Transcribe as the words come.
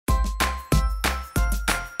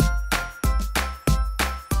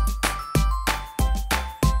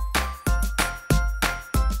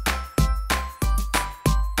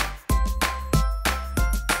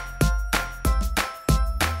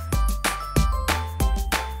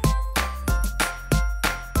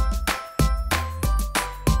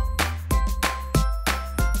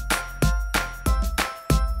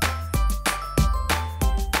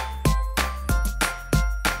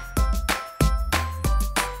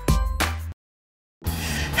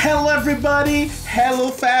Hello everybody, hello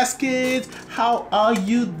Fast Kids, how are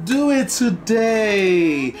you doing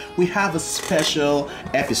today? We have a special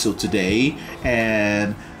episode today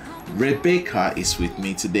and Rebecca is with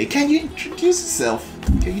me today. Can you introduce yourself?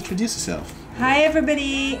 Hi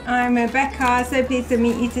everybody, I'm Rebecca, so pleased to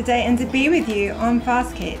meet you today and to be with you on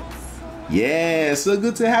Fast Kids. Yeah, so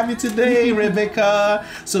good to have you today, Rebecca.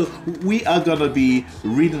 So we are gonna be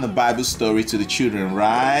reading a Bible story to the children,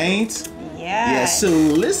 right? Yeah, so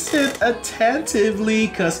listen attentively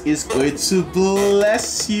because it's going to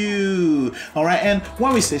bless you. All right, and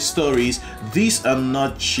when we say stories, these are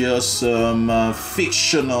not just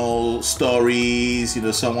fictional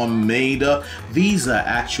stories, someone made up. These are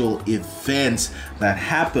actual events that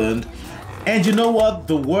happened. And you know what?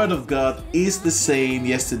 The Word of God is the same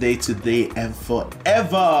yesterday, today, and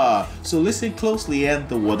forever. So listen closely and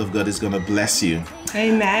the Word of God is going to bless you.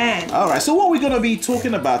 Amen. All right, so what are we going to be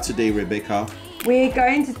talking about today, Rebecca? We're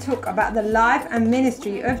going to talk about the life and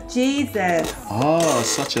ministry of Jesus. Oh,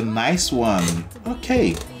 such a nice one.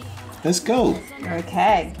 Okay, let's go.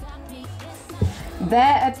 Okay.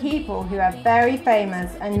 There are people who are very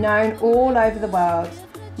famous and known all over the world.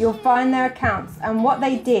 You'll find their accounts and what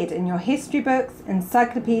they did in your history books,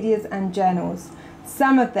 encyclopedias and journals.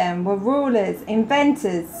 Some of them were rulers,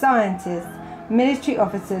 inventors, scientists, military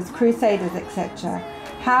officers, crusaders, etc.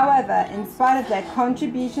 However, in spite of their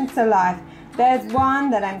contributions to life, there's one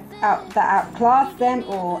that outclassed them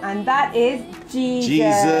all, and that is Jesus.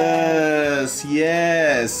 Jesus,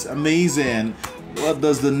 yes, amazing. What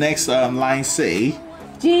does the next line say?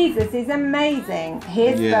 Jesus is amazing.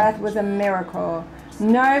 His birth was a miracle.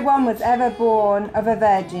 No one was ever born of a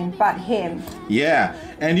virgin but him. Yeah,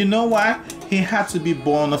 and you know why? He had to be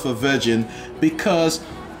born of a virgin because,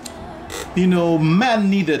 man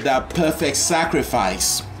needed that perfect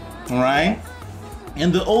sacrifice, right?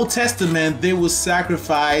 In the Old Testament, they would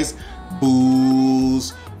sacrifice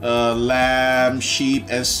bulls, lamb, sheep,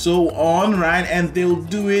 and so on, right? And they'll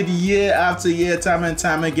do it year after year, time and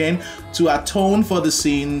time again, to atone for the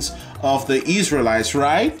sins of the Israelites,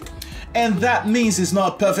 right? And that means it's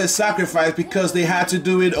not a perfect sacrifice because they had to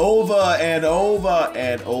do it over and over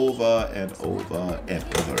and over and over and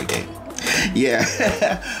over again. Yeah.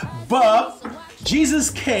 But Jesus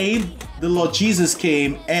came, the Lord Jesus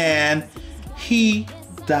came, and he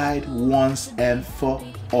died once and for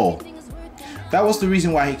all. That was the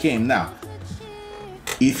reason why he came. Now,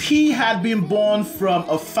 if he had been born from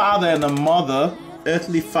a father and a mother,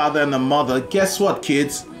 earthly father and a mother, guess what,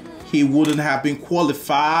 kids? He wouldn't have been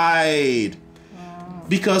qualified.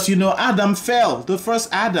 Because, Adam fell, the first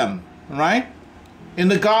Adam, right? In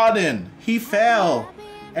the garden, he fell.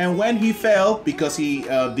 And when he fell, because he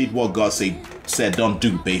did what God said don't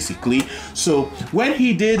do, basically. So when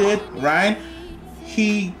he did it, right,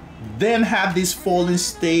 he then had this fallen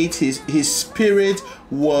state. His spirit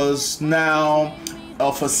was now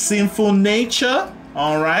of a sinful nature,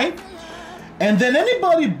 all right? And then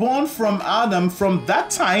anybody born from Adam from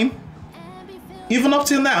that time, even up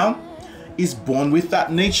till now, is born with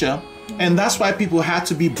that nature. And that's why people had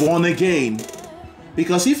to be born again.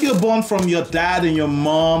 Because if you're born from your dad and your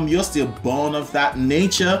mom, you're still born of that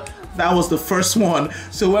nature. That was the first one.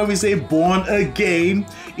 So when we say born again,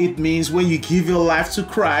 it means when you give your life to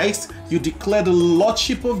Christ, you declare the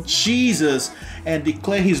Lordship of Jesus and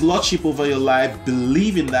declare his Lordship over your life,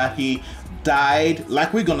 believing that he died.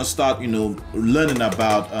 Like we're gonna start learning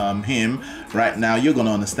about him right now. You're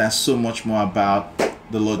gonna understand so much more about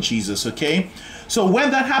the Lord Jesus. Okay, so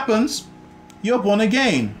when that happens, you're born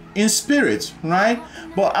again in spirit, right?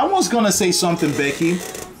 But I was gonna say something, Becky.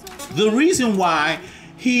 The reason why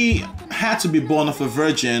he had to be born of a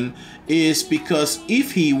virgin is because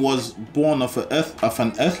if he was born of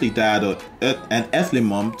an earthly dad or an earthly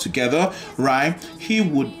mom together, right, he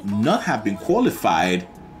would not have been qualified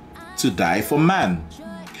to die for man.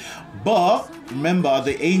 But remember,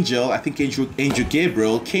 the angel, I think Angel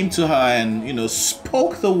Gabriel, came to her and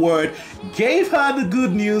spoke the word, gave her the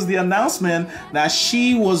good news, the announcement that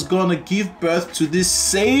she was gonna give birth to this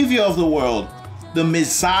savior of the world, the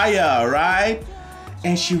Messiah, right?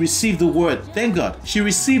 And she received the word. Thank God, she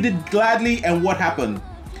received it gladly. And what happened?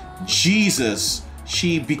 Jesus,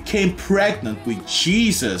 she became pregnant with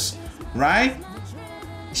Jesus, right?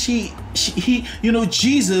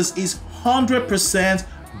 Jesus is 100%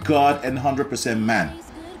 God and 100% man.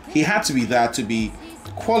 He had to be that to be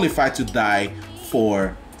qualified to die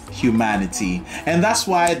for humanity. And that's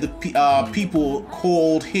why the people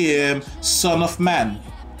called him Son of Man,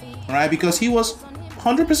 right? Because he was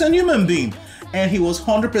 100% human being and he was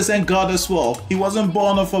 100% God as well. He wasn't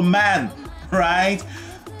born of a man, right?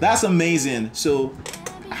 That's amazing. So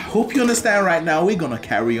I hope you understand right now. We're going to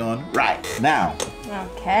carry on right now.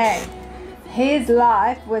 Okay. His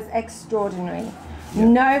life was extraordinary.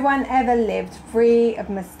 No one ever lived free of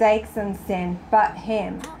mistakes and sin but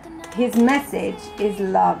him. His message is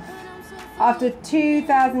love. After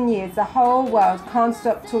 2,000 years, the whole world can't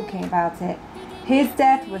stop talking about it. His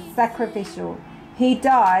death was sacrificial. He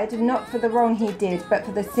died not for the wrong he did, but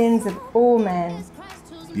for the sins of all men.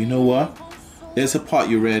 You know what? There's a part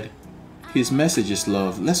you read. His message is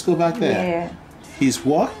love. Let's go back there. Yeah. His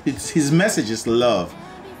what? His message is love.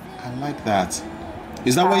 I like that.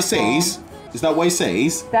 Is that what it says? Is that what it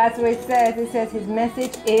says? That's what it says. It says his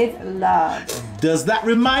message is love. Does that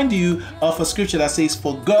remind you of a scripture that says,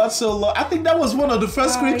 for God so loved? I think that was one of the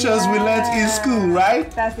first scriptures we learned in school,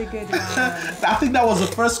 right? That's a good one. I think that was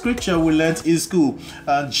the first scripture we learned in school.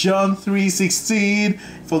 John 3:16.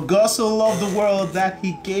 For God so loved the world that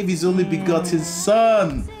he gave his only begotten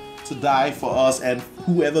Son to die for us, and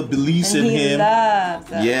whoever believes in him. He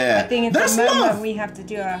loves us. Yeah. I think it's a moment we have to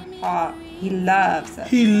do our heart. He loves us.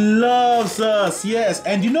 He loves us, yes.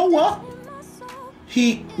 And you know what?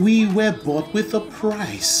 We were bought with a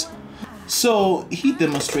price. So he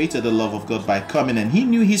demonstrated the love of God by coming, and he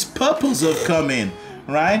knew his purpose of coming,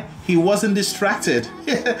 right? He wasn't distracted.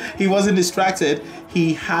 He wasn't distracted.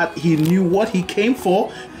 He knew what he came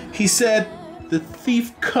for. He said, the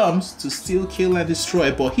thief comes to steal, kill, and destroy.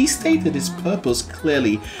 But he stated his purpose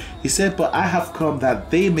clearly. He said, but I have come that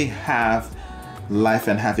they may have life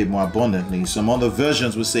and have it more abundantly. Some other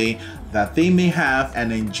versions will say that they may have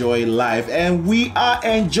and enjoy life. And we are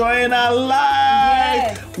enjoying our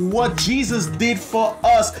life. Yes. What Jesus did for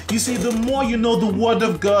us. You see, the more you know the word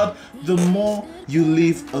of God, the more you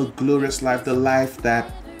live a glorious life, the life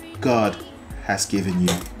that God has given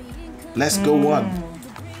you. Let's go on.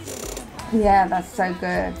 Yeah, that's so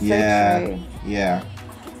good. So true. Yeah.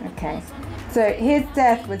 Okay. So his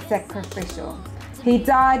death was sacrificial. He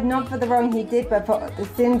died not for the wrong he did, but for the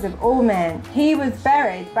sins of all men. He was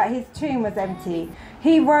buried, but his tomb was empty.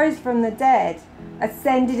 He rose from the dead,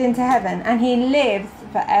 ascended into heaven, and he lives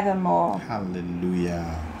forevermore.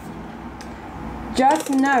 Hallelujah.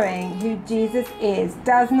 Just knowing who Jesus is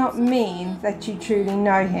does not mean that you truly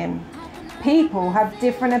know him. People have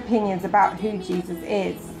different opinions about who Jesus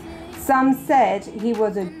is. Some said he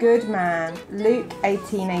was a good man, Luke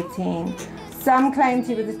 18:18. Some claimed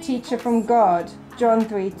he was a teacher from God, John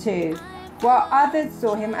 3:2, while others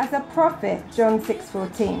saw him as a prophet, John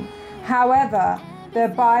 6:14. However, the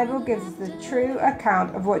Bible gives us the true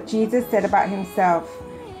account of what Jesus said about himself.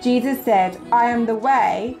 Jesus said, I am the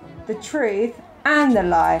way, the truth, and the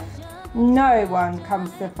life. No one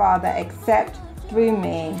comes to the Father except through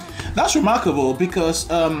me. That's remarkable, because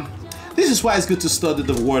this is why it's good to study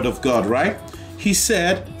the Word of God, right? He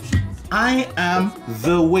said, I am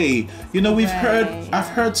the way. You know, I've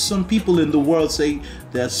heard some people in the world say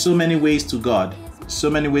there are so many ways to God. So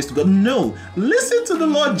many ways to God. No, listen to the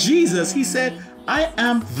Lord Jesus. He said, I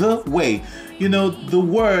am the way. You know, the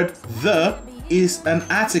word the is an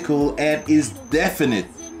article and is definite.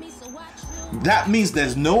 That means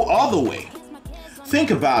there's no other way.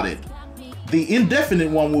 Think about it. The indefinite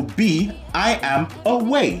one would be, I am a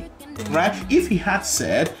way, right? If he had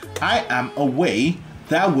said, I am a way,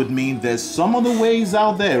 that would mean there's some other ways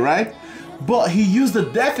out there, right? But he used the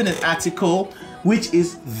definite article, which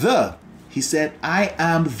is the. He said, I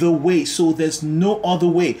am the way, so there's no other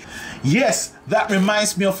way. Yes, that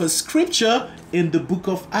reminds me of a scripture in the book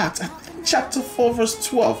of Acts, I think chapter 4, verse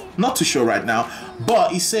 12. Not too sure right now,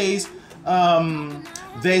 but it says,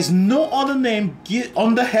 there's no other name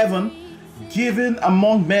under heaven given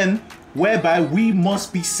among men whereby we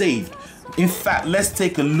must be saved. In fact, let's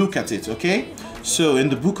take a look at it, okay? So in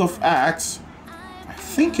the book of Acts, I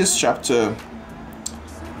think it's chapter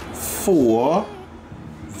 4,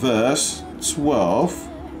 verse 12.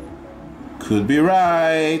 Could be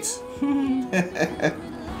right.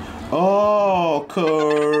 Oh,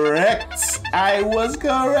 correct. I was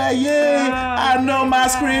correct. Yay. I know my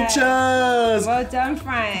scriptures. Well done,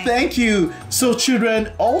 Frank. Thank you. So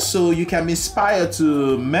children, also you can be inspired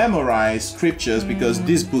to memorize scriptures because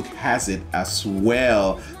this book has it as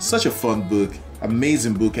well. Such a fun book.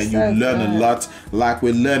 Amazing book, and you learn a lot like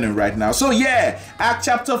we're learning right now. So yeah, Acts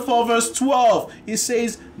chapter 4 verse 12, it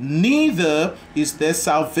says, neither is there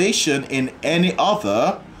salvation in any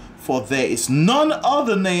other, for there is none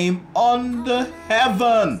other name under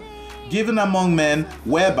heaven given among men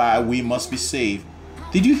whereby we must be saved.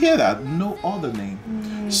 Did you hear that? No other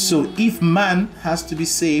name. So if man has to be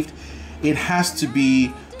saved, it has to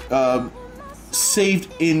be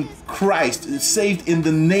saved in Christ, saved in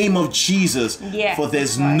the name of Jesus. Yes, for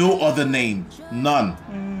there's right. no other name. None.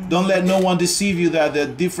 Don't let no one deceive you that there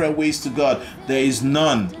are different ways to God. There is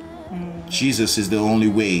none. Jesus is the only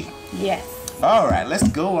way. Yes. All right, let's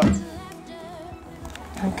go on.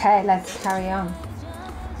 Okay, let's carry on.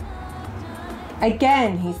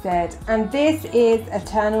 Again, he said, and this is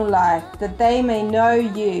eternal life, that they may know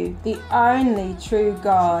you, the only true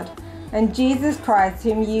God, and Jesus Christ,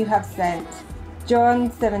 whom you have sent. John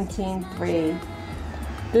 17:3.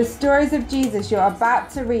 The stories of Jesus you're about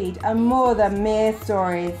to read are more than mere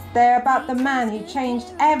stories. They're about the man who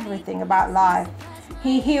changed everything about life.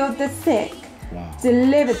 He healed the sick,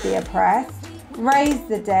 delivered the oppressed, raised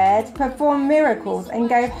the dead, performed miracles, and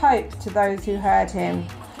gave hope to those who heard him.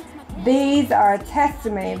 These are a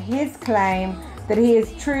testimony of his claim that he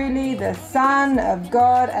is truly the Son of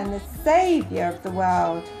God and the Savior of the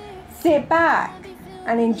world. Sit back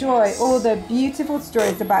and enjoy all the beautiful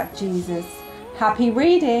stories about Jesus. Happy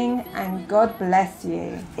reading and God bless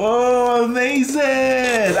you. Oh,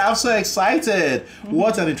 amazing. I'm so excited.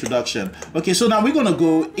 What an introduction. Okay, so now we're going to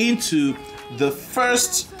go into the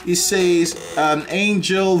first. It says an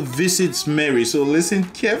angel visits Mary. So listen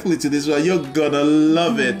carefully to this one. You're going to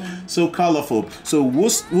love it. So colorful. So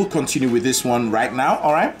we'll continue with this one right now.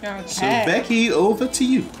 All right. Okay. So Becky, over to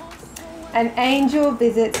you. An angel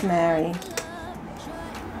visits Mary.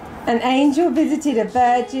 An angel visited a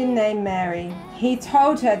virgin named Mary. He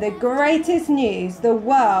told her the greatest news the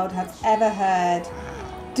world has ever heard.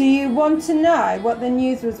 Do you want to know what the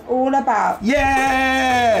news was all about?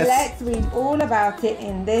 Yes! Let's read all about it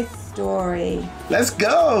in this story. Let's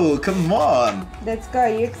go. Come on. Let's go.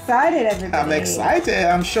 You excited, everybody? I'm excited.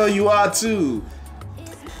 I'm sure you are too.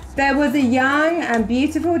 There was a young and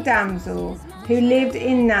beautiful damsel who lived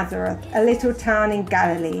in Nazareth, a little town in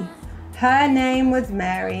Galilee. Her name was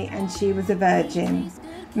Mary, and she was a virgin.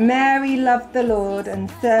 Mary loved the Lord and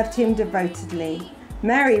served him devotedly.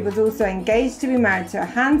 Mary was also engaged to be married to a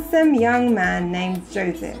handsome young man named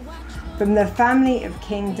Joseph, from the family of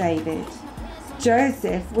King David.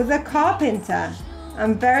 Joseph was a carpenter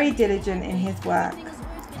and very diligent in his work.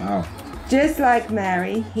 Wow. Just like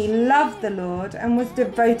Mary, he loved the Lord and was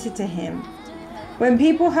devoted to him. When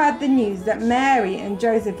people heard the news that Mary and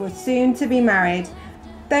Joseph were soon to be married,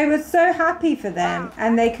 they were so happy for them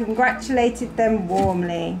and they congratulated them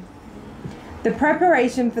warmly. The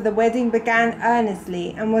preparation for the wedding began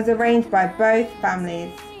earnestly and was arranged by both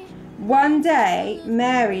families. One day,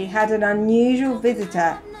 Mary had an unusual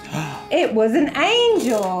visitor. It was an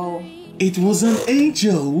angel. It was an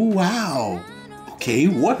angel. Wow. Okay,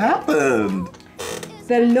 what happened?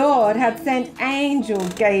 The Lord had sent Angel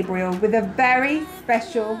Gabriel with a very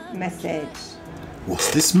special message.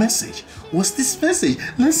 What's this message? What's this message?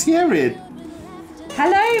 Let's hear it.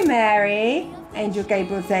 Hello, Mary, Angel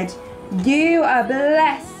Gabriel said. You are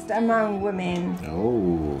blessed among women.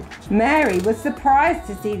 Oh. Mary was surprised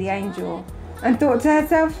to see the angel and thought to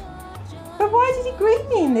herself, but why did he greet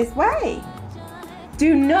me in this way?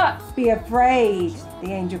 Do not be afraid,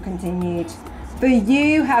 the angel continued, for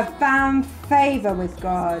you have found favor with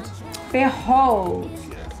God. Behold,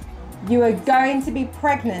 you are going to be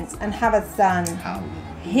pregnant and have a son.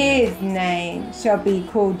 His name shall be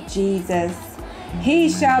called Jesus. He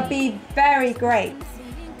shall be very great,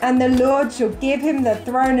 and the Lord shall give him the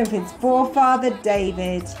throne of his forefather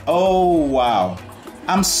David. Oh, wow.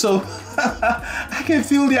 I'm so... I can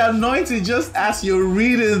feel the anointing just as you're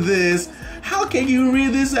reading this. How can you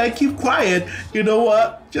read this and keep quiet? You know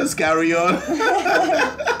what? Just carry on.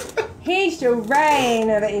 He shall reign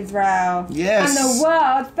over Israel. Yes. And the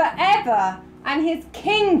world forever, and his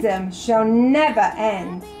kingdom shall never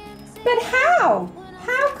end. But how?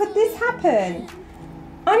 How could this happen?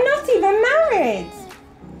 I'm not even married.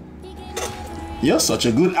 You're such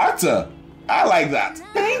a good actor. I like that.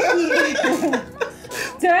 Thank you.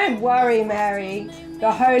 Don't worry, Mary.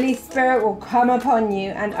 The Holy Spirit will come upon you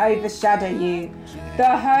and overshadow you.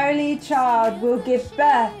 The Holy Child will give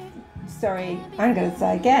birth. Sorry, I'm going to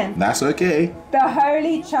say again. That's okay. The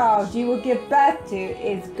Holy Child you will give birth to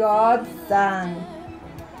is God's Son.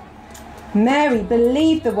 Mary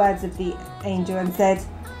believed the words of the angel and said,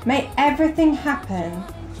 may everything happen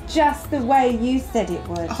just the way you said it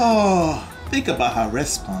would. Oh, think about her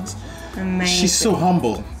response. Amazing. She's so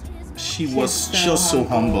humble. She's just so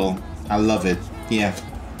humble. I love it. Yeah.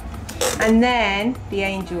 And then the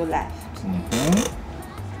angel left.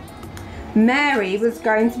 Mary was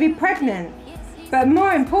going to be pregnant. But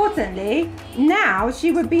more importantly, now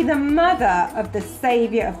she would be the mother of the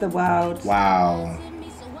Savior of the world. Wow.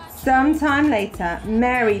 Sometime later,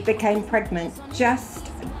 Mary became pregnant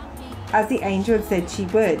just as the angel had said she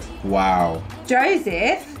would. Wow.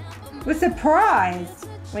 Joseph was surprised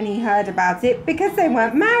when he heard about it because they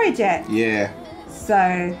weren't married yet. Yeah. So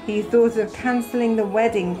So he thought of cancelling the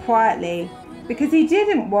wedding quietly because he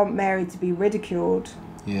didn't want Mary to be ridiculed.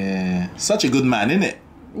 Yeah. Such a good man, isn't it?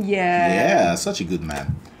 Yeah, such a good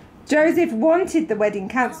man. Joseph wanted the wedding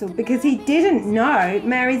cancelled because he didn't know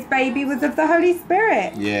Mary's baby was of the Holy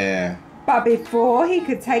Spirit. Yeah. But before he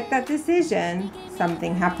could take that decision,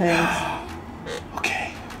 something happened.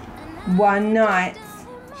 Okay. One night,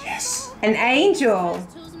 Yes. an angel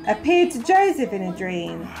appeared to Joseph in a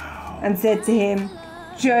dream and said to him,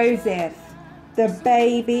 Joseph, the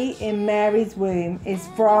baby in Mary's womb is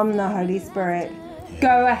from the Holy Spirit.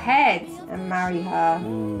 Go ahead and marry her.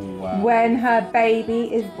 Ooh, wow. When her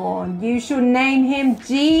baby is born, you shall name him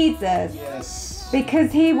Jesus, Yes.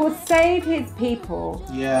 because he will save his people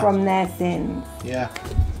from their sins. Yeah.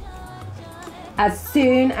 As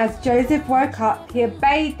soon as Joseph woke up, he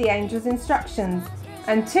obeyed the angel's instructions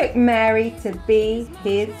and took Mary to be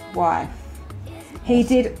his wife. He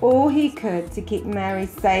did all he could to keep Mary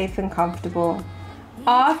safe and comfortable.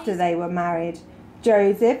 After they were married,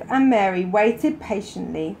 Joseph and Mary waited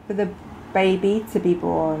patiently for the baby to be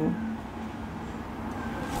born.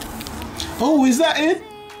 Oh, is that it?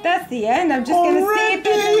 That's the end. I'm just going to see if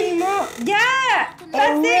there's any more. Yeah,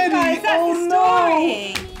 that's it, guys. That's the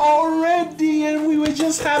story. Already, and we were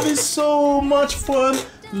just having so much fun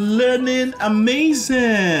learning.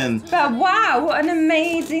 Amazing. But wow, what an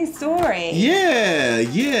amazing story.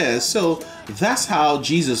 Yeah. So that's how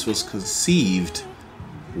Jesus was conceived.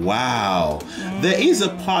 Wow. There is a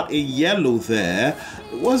part in yellow there.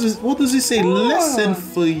 What does it say? Oh. Lesson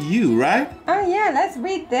for you, right? Oh yeah, let's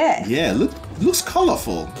read this. Yeah, looks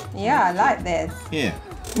colorful. Yeah, I like this. Yeah.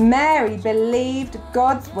 Mary believed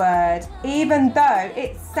God's word even though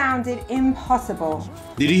it sounded impossible.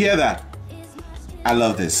 Did you hear that? I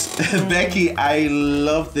love this. Becky, I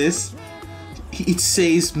love this. It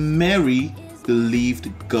says Mary believed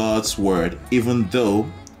God's word even though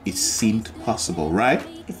it seemed possible, right?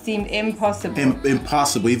 It seemed impossible.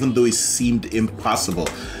 Impossible, even though it seemed impossible.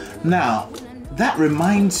 Now, that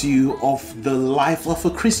reminds you of the life of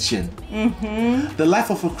a Christian. Mm-hmm. The life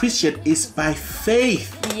of a Christian is by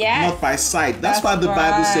faith, not by sight. That's why the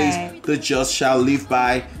Bible says the just shall live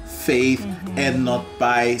by faith and not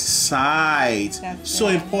by sight. So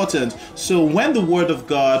important. So when the word of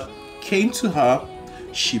God came to her,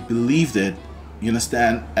 she believed it. You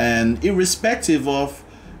understand? And irrespective of,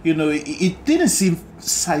 it didn't seem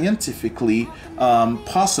scientifically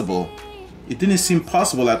possible. It didn't seem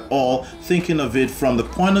possible at all, thinking of it from the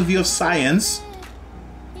point of view of science.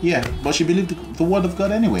 Yeah, but she believed the word of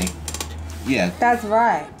God anyway. Yeah. That's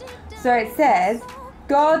right. So it says,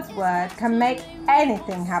 God's word can make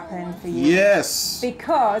anything happen for you. Yes.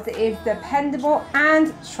 Because it is dependable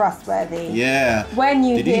and trustworthy. Yeah. When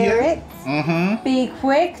you hear it, Mm-hmm. be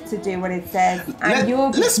quick to do what it says, and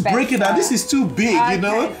you'll be Let's break it down. This is too big, Okay, you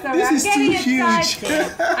know. sorry, This is too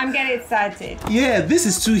huge. I'm getting excited. Yeah, this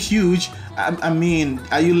is too huge. I mean,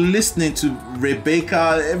 are you listening to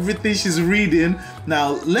Rebecca? Everything she's reading.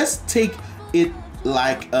 Now, let's take it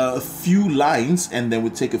like a few lines, and then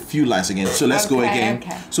we'll take a few lines again. So let's go again.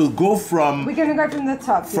 Okay. So go from We're gonna go from the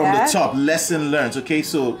top. the top. Lesson learned. Okay,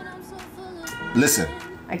 so listen.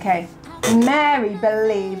 Okay. Mary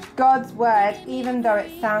believed God's word even though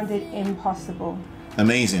it sounded impossible.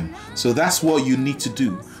 Amazing. So that's what you need to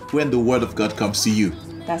do when the word of God comes to you.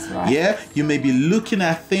 That's right. Yeah, you may be looking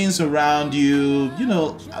at things around you.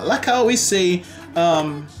 Like I always say,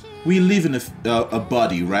 we live in a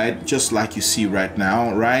body, right? Just like you see right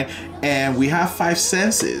now, right? And we have 5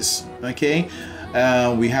 senses, okay?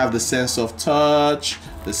 We have the sense of touch,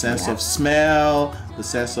 the sense of smell, the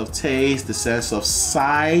sense of taste, the sense of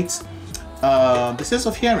sight, the sense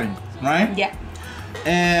of hearing, right? Yeah.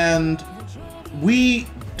 And we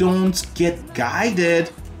don't get guided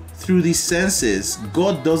through these senses.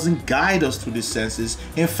 God doesn't guide us through these senses.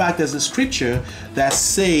 In fact, there's a scripture that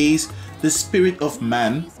says the spirit of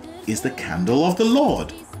man is the candle of the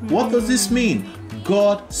Lord. What does this mean?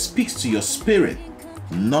 God speaks to your spirit,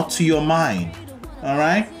 not to your mind. All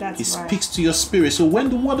right? He speaks to your spirit. So when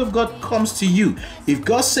the word of God comes to you, if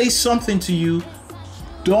God says something to you,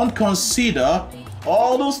 don't consider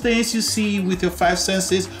all those things you see with your 5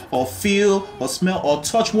 senses, or feel, or smell, or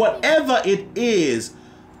touch, whatever it is.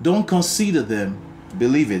 Don't consider them.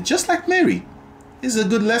 Believe it. Just like Mary. This is a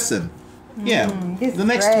good lesson. Yeah. The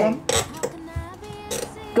next one.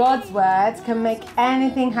 God's word can make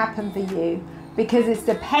anything happen for you because it's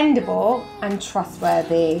dependable and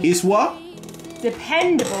trustworthy. It's what?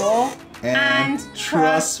 Dependable and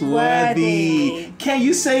trustworthy. Can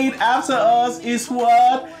you say it after us? It's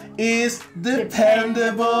what? is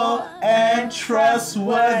dependable and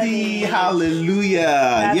trustworthy. Hallelujah.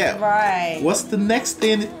 That's right. What's the next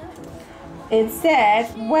thing? It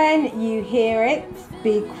says, when you hear it,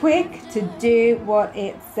 be quick to do what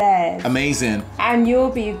it says. Amazing. And you'll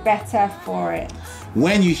be better for it.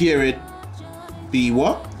 When you hear it, be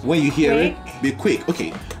what? When you hear Quick. it, be quick.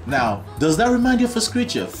 Okay. Now, does that remind you of a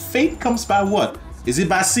scripture? Faith comes by what? Is it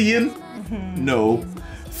by seeing? No.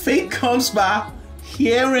 Faith comes by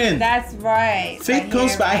hearing. That's right. Faith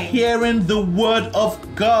comes by hearing the word of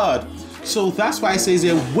God. So that's why it says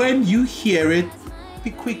that when you hear it, be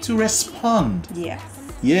quick to respond. Yes.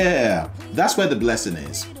 Yeah, that's where the blessing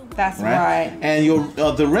is. That's right. And your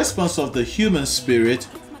the response of the human spirit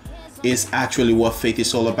is actually what faith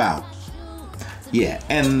is all about. Yeah,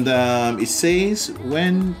 and it says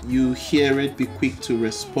when you hear it, be quick to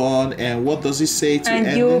respond. And what does it say to end?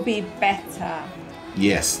 And you'll be better.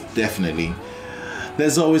 Yes, definitely.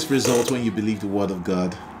 There's always result when you believe the word of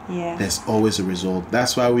God. Yeah. There's always a result.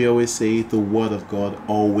 That's why we always say the word of God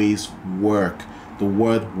always work. The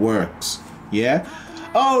word works. Yeah.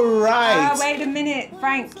 All right. Wait a minute,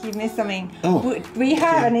 Frank, you missed something. Oh, we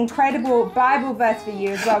have an incredible Bible verse for you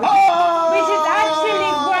as well, which is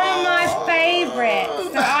actually one of my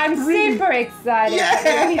favorites. So I'm super excited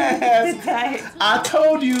today. I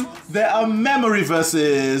told you there are memory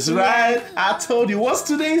verses, right? Yes. I told you. What's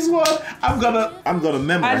today's one? I'm gonna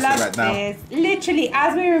memorize it right now. This. Literally,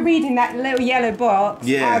 as we were reading that little yellow box,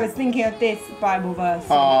 Yeah. I was thinking of this Bible verse.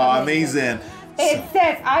 Oh, amazing. It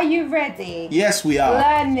says, are you ready? Yes, we are.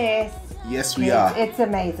 Learn this. Yes, we are. It's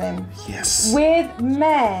amazing. Yes. With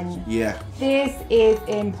men, Yeah. this is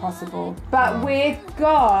impossible. But with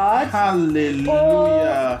God, Hallelujah.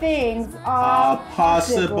 all things are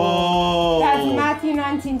possible. That's Matthew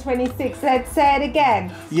 19:26. Let's say it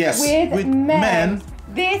again. Yes. With men,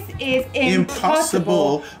 this is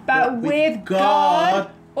impossible. But with God,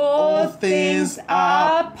 all things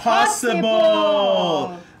are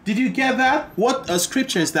possible. Did you get that? What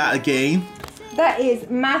scripture is that again? That is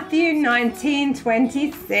Matthew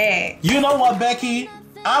 19:26. You know what, Becky?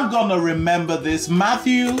 I'm gonna remember this.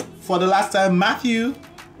 Matthew, for the last time, Matthew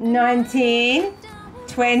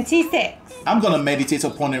 19:26. I'm gonna meditate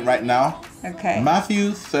upon it right now. Okay.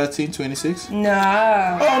 Matthew 13:26.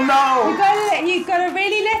 No. Oh no! You gotta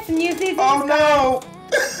really listen. You see this? Oh no!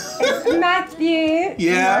 It's Matthew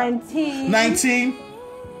 19.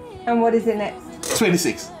 And what is it next?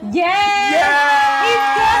 26. Yes!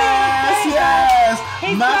 Yes!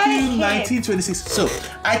 He's Matthew got it, 19:26. So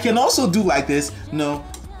I can also do like this. No,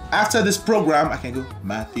 after this program, I can go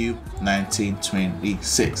Matthew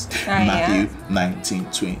 19:26. Matthew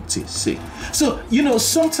 19:26. So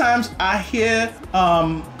sometimes I hear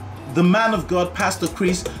the man of God, Pastor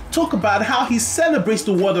Chris, talk about how he celebrates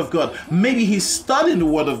the Word of God. Maybe he's studying the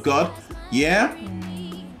Word of God. Yeah.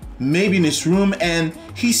 Maybe in his room, and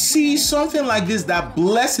he sees something like this that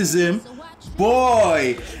blesses him.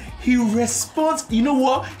 Boy, he responds. You know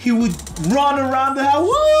what? He would run around the house.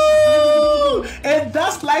 Woo! And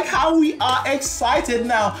that's like how we are excited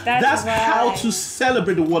now. That's right. how to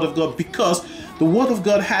celebrate the Word of God, because the Word of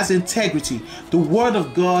God has integrity. The Word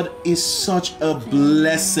of God is such a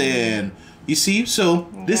blessing. You see? So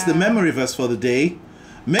this is the memory verse for the day.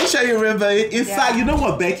 Make sure you remember it. In fact, you know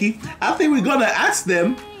what, Becky? I think we're gonna ask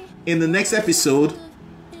them in the next episode,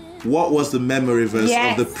 what was the memory verse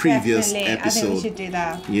of the previous episode? I think we should do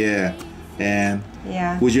that. Yeah. And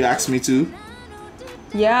would you ask me to?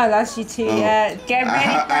 Yeah, I'll ask you to. Yeah. Get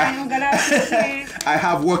ready, Brian. I'm gonna ask you to. I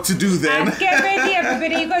have work to do then. And get ready,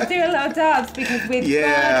 everybody. You got to do a little dance, because with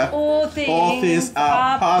God, all things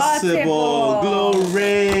are possible.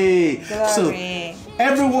 Glory. So,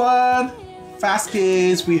 everyone, Fast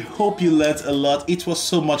Kids, we hope you learned a lot. It was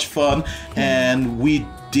so much fun, and we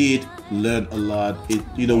did learn a lot.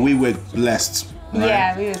 We were blessed. Right?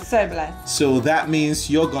 Yeah, we were so blessed. So that means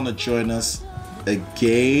you're gonna join us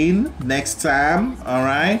again next time, all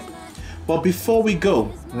right? But before we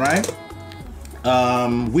go, right,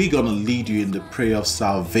 we're gonna lead you in the prayer of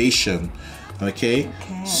salvation. Okay.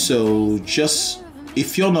 So just,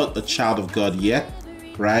 if you're not a child of God yet,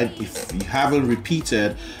 right, if you haven't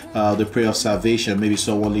repeated the prayer of salvation, maybe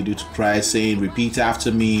someone lead you to Christ saying, repeat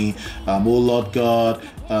after me, oh Lord God,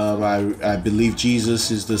 I believe Jesus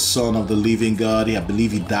is the Son of the living God. I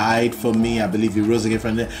believe He died for me. I believe He rose again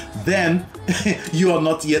from there. Then you are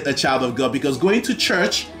not yet a child of God, because going to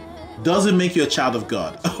church doesn't make you a child of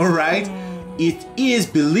God. All right? It is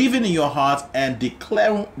believing in your heart and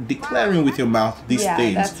declaring with your mouth these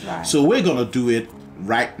things. That's right. So we're gonna do it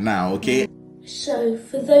right now, okay? So,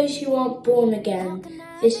 for those who aren't born again,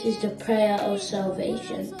 this is the prayer of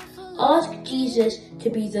salvation. Ask Jesus to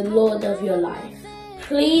be the Lord of your life.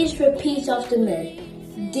 Please repeat after me.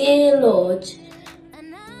 Dear Lord,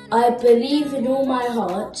 I believe in all my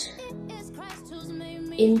heart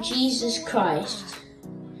in Jesus Christ,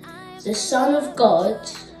 the Son of God.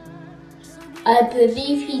 I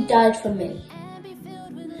believe he died for me,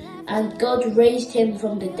 and God raised him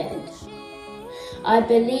from the dead. I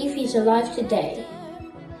believe he's alive today.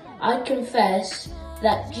 I confess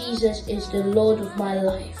that Jesus is the Lord of my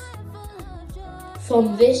life.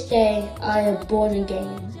 From this day I am born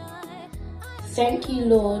again. Thank you,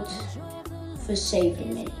 Lord, for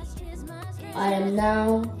saving me. I am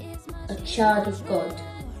now a child of God.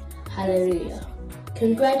 Hallelujah.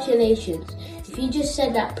 Congratulations. If you just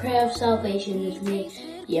said that prayer of salvation with me,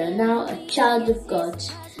 you are now a child of God.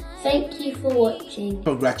 Thank you for watching.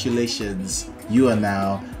 Congratulations. You are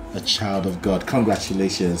now a child of God.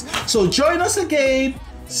 Congratulations. So join us again,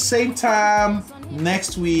 same time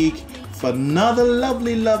next week for another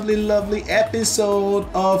lovely episode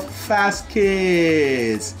of Fast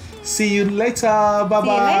Kids. See you later. Bye-bye.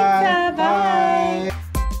 See you later. Bye.